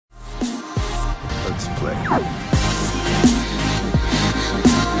Play.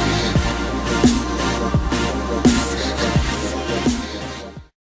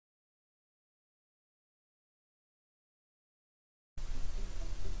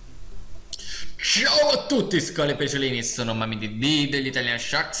 Ciao a tutti scole pecciolini, sono Mammi DD degli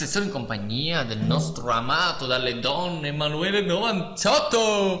ItalianSharks e sono in compagnia del nostro amato dalle donne Emanuele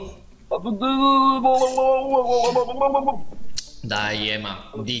 98. Dai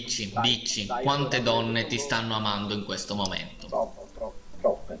Ema, dici, dai, quante donne ti stanno amando in questo momento?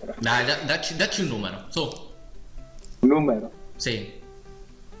 Troppe. Dai, dacci un numero, su. Un numero? Sì.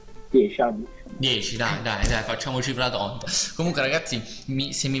 10. 10, dai, facciamoci platonta. Comunque ragazzi,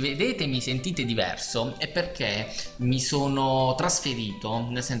 se mi vedete, mi sentite diverso, è perché mi sono trasferito,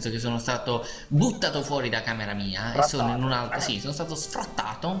 nel senso che sono stato buttato fuori da camera mia e sono in un'altra, sì, sono stato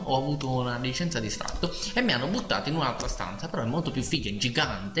sfrattato, ho avuto una licenza di sfratto e mi hanno buttato in un'altra stanza, però è molto più figa, è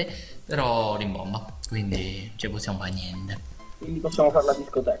gigante, però rimbomba, quindi ci possiamo fare niente. Quindi possiamo fare la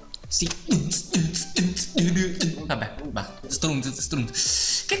discoteca. Sì. Vabbè, va.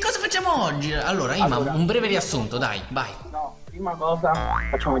 Strunz. Che cosa facciamo oggi? Allora, Ima, un breve riassunto, dai, vai. No, prima cosa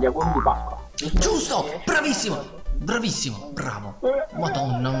facciamo gli auguri di Pasqua. Giusto, bravissimo, bravo.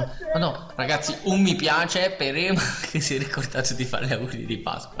 Madonna, ragazzi, un mi piace per Ema che si è ricordato di fare gli auguri di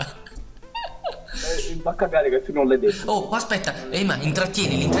Pasqua. Va a cagare che tu non l'hai detto. Oh, aspetta, Ema,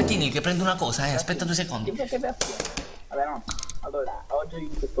 intrattieni che prendo una cosa, aspetta 2 secondi. Vabbè, no. Allora, oggi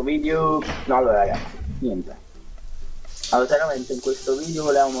in questo video... No, allora ragazzi, niente. Allora, seriamente in questo video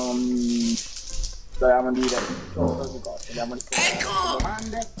volevamo dire cose. Volevamo rispondere alle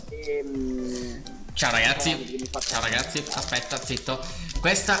domande e... Ciao ragazzi, aspetta, zitto.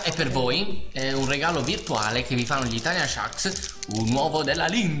 Questa è per voi, è un regalo virtuale che vi fanno gli ItalianSharks, un uovo della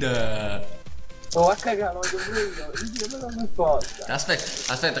Lind. Oh, a cagare, non ho risposta.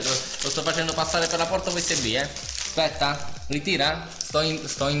 Aspetta, che lo sto facendo passare per la porta USB, Aspetta, ritira. Sto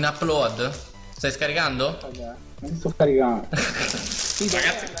in upload. Stai scaricando? Non sto scaricando.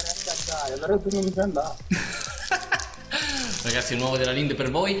 Ragazzi, allora tu non mi fai andare. Ragazzi, il nuovo della Lind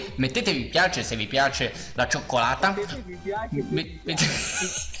per voi. Mettete mi piace se vi piace la cioccolata.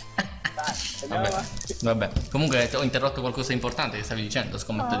 Vabbè. Comunque ho interrotto qualcosa di importante che stavi dicendo,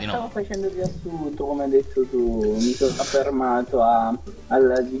 scommetto di no. Stavo facendo il riassunto, come hai detto tu. Mi sono affermato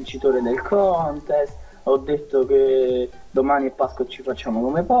al vincitore del contest. Ho detto che domani è Pasqua, ci facciamo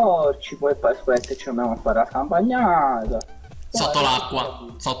come porci, poi aspetta ci andiamo a fare la campagnata. Sotto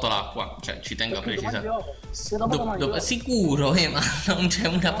l'acqua, cioè ci tengo a precisare. Sicuro, ma non c'è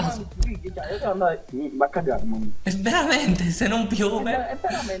una pausa. Va a cagare, è veramente, se non piove. È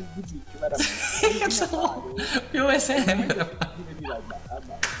veramente difficile, piove sempre.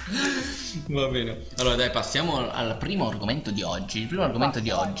 Va bene. Allora dai, passiamo al primo argomento di oggi. Il primo argomento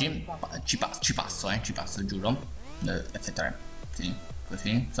di oggi ci passo, giuro. F3. Sì.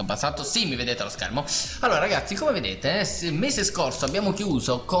 Così, sono passato, sì, mi vedete allo schermo. Allora ragazzi, come vedete, il mese scorso abbiamo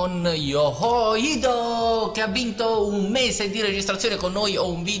chiuso con Yoho-Hido, che ha vinto un mese di registrazione con noi. Ho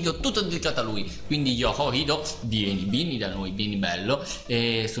un video tutto dedicato a lui, quindi Yoho-Hido, vieni da noi, vieni bello,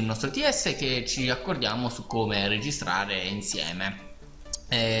 e sul nostro TS che ci accordiamo su come registrare insieme.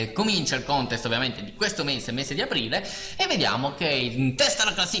 Comincia il contest ovviamente di questo mese di aprile e vediamo che in testa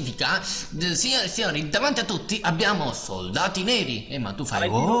alla classifica, signori e signori, davanti a tutti abbiamo Soldati Neri. Ma tu fai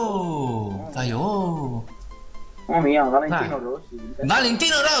oh mia, Valentino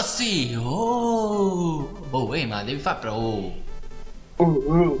Rossi. Ma devi fare però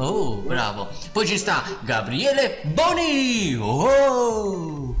bravo. Poi ci sta Gabriele Boni.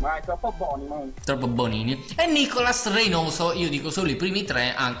 Ma è troppo buoni, troppo bonini. E Nicolas Reynoso. Io dico solo i primi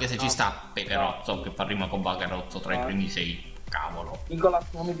 3, anche se ci sta Peperozzo, che fa rima con Bagarozzo tra i primi 6. Cavolo. Nicolas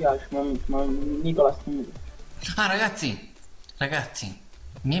non mi piace, ma Nicolas non mi piace. Ah ragazzi,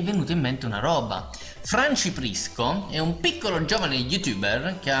 mi è venuta in mente una roba. Franci Prisco è un piccolo giovane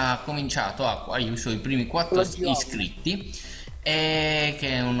youtuber che ha cominciato a i suoi primi 4 iscritti, e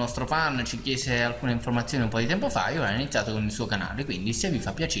che è un nostro fan, ci chiese alcune informazioni un po' di tempo fa. Io ho iniziato con il suo canale, quindi se vi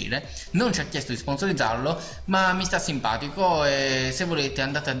fa piacere, non ci ha chiesto di sponsorizzarlo, ma mi sta simpatico e se volete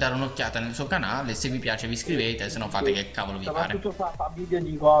andate a dare un'occhiata nel suo canale, se vi piace vi iscrivete, se no fate che cavolo vi pare. Soprattutto fa video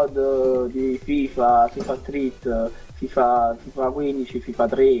di COD, di FIFA Street, FIFA 15, FIFA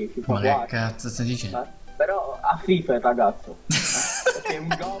 3, FIFA 4. Ma che cazzo stai dicendo? Però a FIFA il ragazzo. Perché è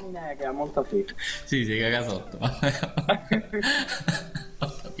un giovane che ha molta FIFA. Sì, caga sotto.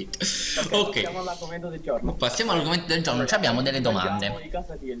 Ho capito. Ok. Passiamo all'argomento del giorno. Ci abbiamo delle domande. I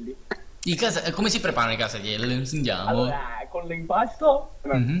casatielli. Come si preparano i casatielli? Sentiamo. Allora, con l'impasto,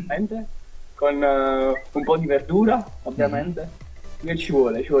 ovviamente, con un po' di verdura, ovviamente, Che ci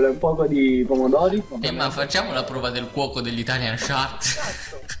vuole? Ci vuole un poco di pomodori. Ma facciamo la prova del cuoco degli ItalianSharks.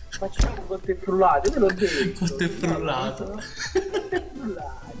 Cazzo, facciamo cotte frullate, te l'ho detto. Cotte frullato. Cotte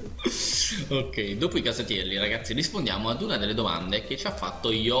frullate. Ok, dopo i casatielli, ragazzi, rispondiamo ad una delle domande che ci ha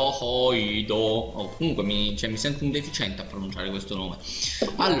fatto Yohoido. Oh, comunque mi sento un deficiente a pronunciare questo nome.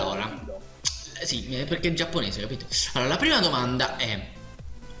 Allora, sì, perché è giapponese, capito? Allora, la prima domanda è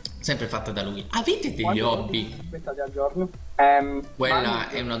sempre fatta da lui. Avete degli hobby? Aspettate al giorno. Quella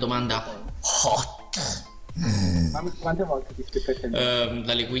è una domanda hot. Ma quante volte ti stai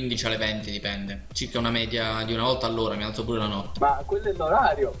Dalle 15 alle 20 dipende. Circa una media di una volta all'ora, mi alzo pure la notte. Ma quello è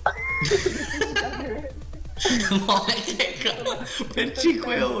l'orario. No, che cazzo, per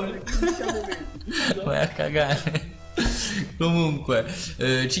 5 ore. Vai a cagare. Comunque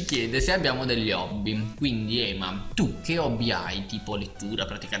ci chiede se abbiamo degli hobby. Quindi Ema, tu che hobby hai? Tipo lettura,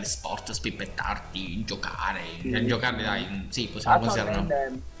 praticare sport, spippettarti, giocare? Giocare dai, sì, possiamo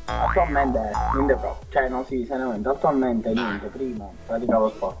considerarlo. Attualmente niente proprio. Cioè no, sì, seriamente, attualmente niente. Prima praticavo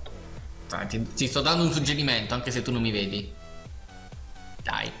sport. Ti sto dando un suggerimento anche se tu non mi vedi.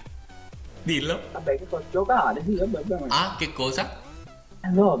 Dai, dillo. Vabbè, che cosa? Giocare, sì, vabbè, ovviamente. Ah, che cosa?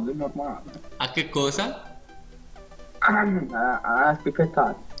 No, è normale. A che cosa?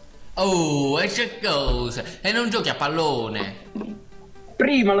 Spippettare. Oh, e che cosa? E non giochi a pallone?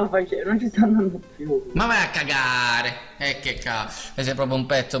 Prima lo facevo, non ci sta andando più. Ma vai a cagare. Che cazzo, sei proprio un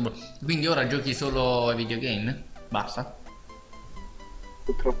pezzo, bro. Quindi ora giochi solo ai videogame? Basta?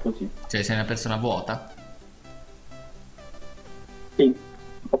 Purtroppo sì. Cioè sei una persona vuota? Sì.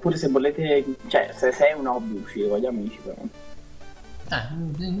 Oppure se volete, cioè se sei un hobby uscire con gli amici però.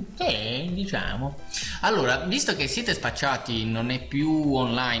 Diciamo. Allora, visto che siete spacciati, non è più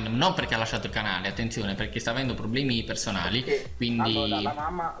online, non perché ha lasciato il canale, attenzione, perché sta avendo problemi personali, quindi allora,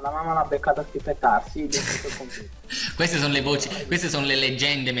 la mamma l'ha beccata a schiffettarsi. queste sono le voci, queste sono le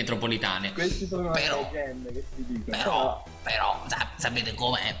leggende metropolitane. Queste sono le leggende che si dicono. Però sapete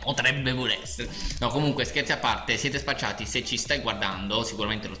com'è, potrebbe pure essere. No, comunque scherzi a parte, siete spacciati. Se ci stai guardando,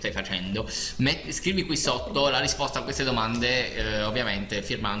 sicuramente lo stai facendo, scrivi qui sotto la risposta a queste domande, ovviamente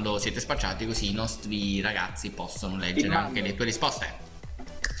firmando siete spacciati, così i nostri ragazzi possono leggere anche le tue risposte.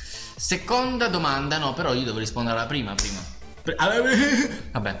 Seconda domanda, no, però io devo rispondere alla prima.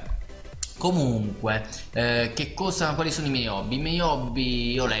 Vabbè. Comunque, quali sono i miei hobby? I miei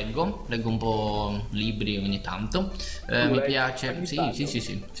hobby, io leggo un po' libri ogni tanto. Mi piace. Sì.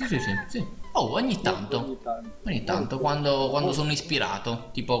 Oh, ogni tanto quando sono ispirato,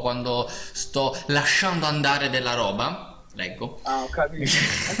 tipo quando sto lasciando andare della roba, leggo. Ah, ho capito.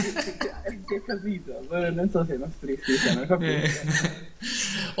 Che capito? Non so se i nostri hanno capito.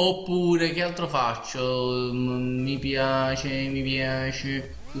 Oppure che altro faccio? Mi piace. Mi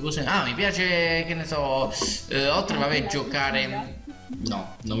piace, che ne so, oltre vabbè giocare.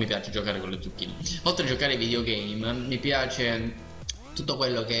 No, non mi piace giocare con le zucchine. Oltre a giocare ai videogame, mi piace tutto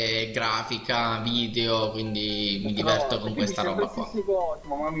quello che è grafica, video, quindi mi diverto con questa roba qua.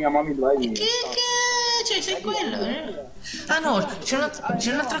 Mamma mia, mamma mia, c'è quello, Ah no, c'è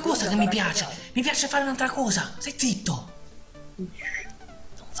un'altra cosa che mi piace. Mi piace fare un'altra cosa. Stai zitto. Non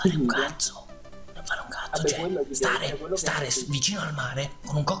fare un cazzo. Cioè, stare vicino al mare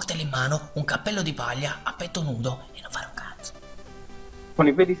con un cocktail in mano, un cappello di paglia, a petto nudo e non fare un cazzo. Con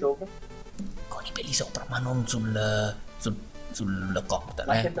i peli sopra? Con i peli sopra, ma non sul cocktail.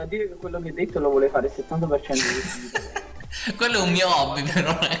 Ma c'è da dire che quello che hai detto lo vuole fare il 70% di quello è un mio hobby,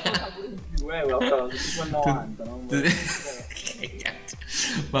 però. Tipo 90, non che cazzo.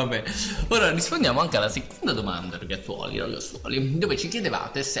 Vabbè, ora rispondiamo anche alla seconda domanda, ragazzuoli, dove ci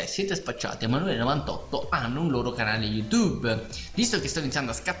chiedevate se siete spacciati e Emanuele98 hanno un loro canale YouTube. Visto che sto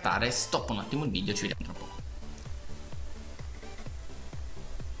iniziando a scattare, stoppo un attimo il video, ci vediamo tra poco.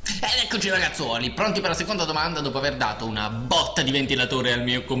 Ed eccoci ragazzuoli, pronti per la seconda domanda dopo aver dato una botta di ventilatore al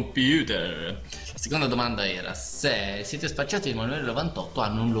mio computer. La seconda domanda era se siete spacciati e Emanuele98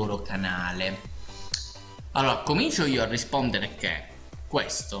 hanno un loro canale. Allora, comincio io a rispondere che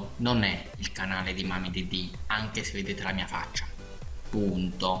questo non è il canale di Mami DD, anche se vedete la mia faccia.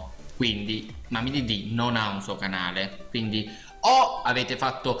 Punto. Quindi Mami DD non ha un suo canale, quindi o avete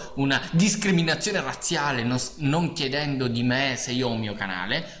fatto una discriminazione razziale non chiedendo di me se io ho un mio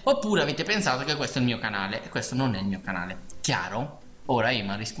canale, oppure avete pensato che questo è il mio canale e questo non è il mio canale. Chiaro? Ora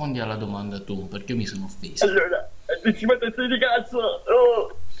Ema, rispondi alla domanda tu, perché io mi sono offeso. Allora, ci mettete di cazzo.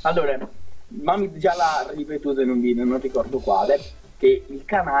 Oh. Allora, Mami già l'ha ripetuto in un video, non ricordo quale, che il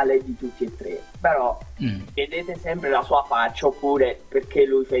canale è di tutti e tre, però vedete sempre la sua faccia, oppure perché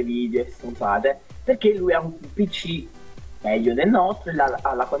lui fa i video e stronzate, perché lui ha un PC meglio del nostro e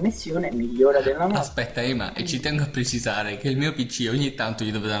la connessione migliore della nostra. Aspetta Ema, e ci tengo a precisare che il mio PC ogni tanto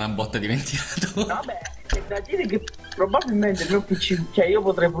gli deve dare una botta di ventilatore. Vabbè, c'è da dire che probabilmente il mio PC, cioè io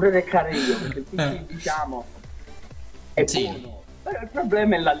potrei pure reccare io, perché il PC diciamo è buono. Però il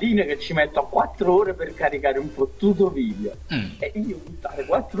problema è la linea che ci metto a 4 ore per caricare un fottuto video. E io buttare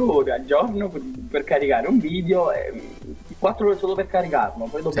 4 ore al giorno per caricare un video, 4 ore solo per caricarlo,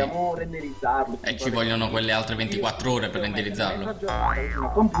 poi dobbiamo renderizzarlo. E ci vogliono quelle altre 24 ore per renderizzarlo. Il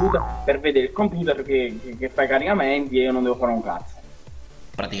computer per vedere il computer che fa i caricamenti e io non devo fare un cazzo.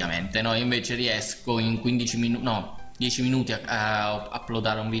 Praticamente, no, io invece riesco in 15 minuti, no, 10 minuti a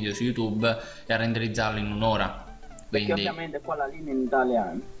uploadare un video su YouTube e a renderizzarlo in un'ora. Perché ovviamente qua la linea in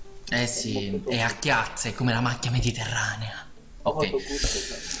italiano. Eh sì, è a chiazze, è come la macchia mediterranea. Ok.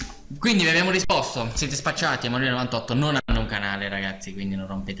 Quindi vi abbiamo risposto, siete spacciati, Emanuele98 non hanno un canale ragazzi, quindi non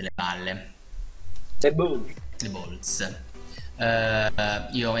rompete le palle. Le balls. Le balls.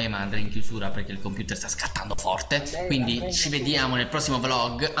 Io e Ema andrei in chiusura perché il computer sta scattando forte. Quindi ci vediamo nel prossimo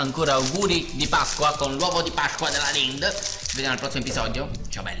vlog. Ancora auguri di Pasqua con l'uovo di Pasqua della Lind. Ci vediamo nel prossimo episodio.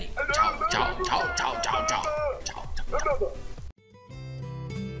 Ciao belli. Ciao ciao ciao ciao ciao ciao ciao ciao.